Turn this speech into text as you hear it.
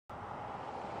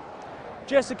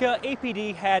Jessica,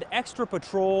 APD had extra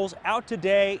patrols out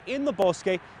today in the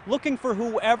Bosque looking for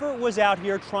whoever was out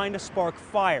here trying to spark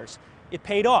fires. It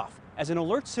paid off as an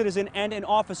alert citizen and an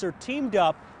officer teamed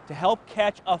up to help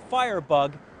catch a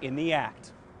firebug in the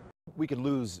act. We could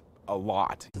lose a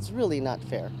lot. It's really not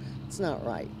fair. It's not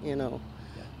right, you know.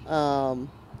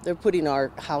 They're putting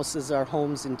our houses, our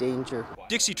homes in danger.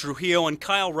 Dixie Trujillo and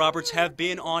Kyle Roberts have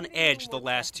been on edge the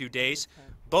last 2 days.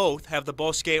 Both have the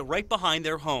Bosque right behind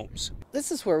their homes.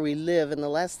 This is where we live, and the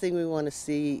last thing we want to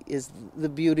see is the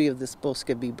beauty of this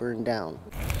Bosque be burned down.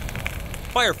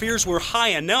 Fire fears were high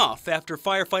enough after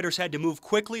firefighters had to move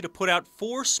quickly to put out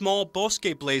 4 small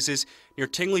Bosque blazes near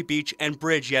Tingley Beach and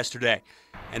Bridge yesterday.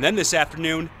 And then this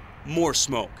afternoon, more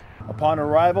smoke. Upon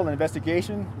arrival and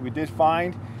investigation, we did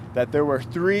find that there were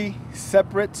 3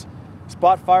 separate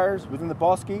spot fires within the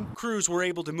Bosque. Crews were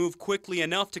able to move quickly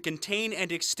enough to contain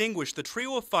and extinguish the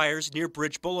trio of fires near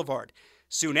Bridge Boulevard.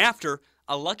 Soon after,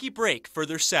 a lucky break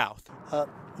further south.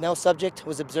 Male subject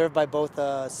was observed by both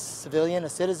a civilian, a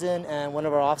citizen, and one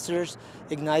of our officers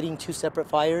igniting 2 separate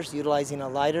fires utilizing a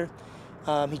lighter.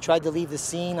 He tried to leave the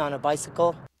scene on a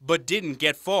bicycle, but didn't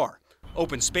get far.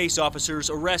 Open space officers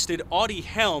arrested Audie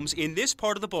Helms in this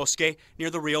part of the Bosque near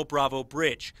the Rio Bravo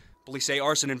Bridge. Police say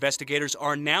arson investigators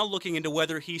are now looking into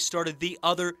whether he started the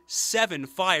other 7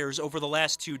 fires over the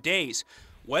last 2 days.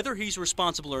 Whether he's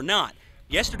responsible or not,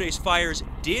 yesterday's fires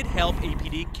did help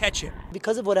APD catch him.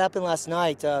 Because of what happened last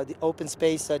night, the Open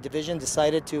Space Division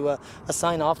decided to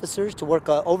assign officers to work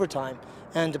overtime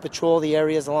and to patrol the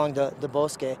areas along the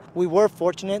Bosque. We were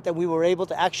fortunate that we were able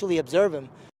to actually observe him.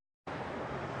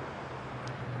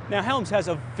 Now, Helms has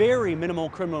a very minimal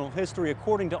criminal history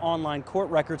according to online court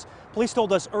records. Police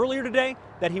told us earlier today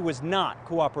that he was not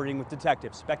cooperating with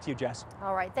detectives. Back to you, Jess.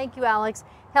 All right. Thank you, Alex.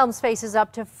 Helms faces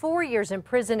up to 4 years in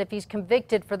prison if he's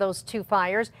convicted for those 2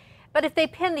 fires. But if they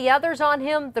pin the others on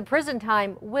him, the prison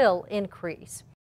time will increase.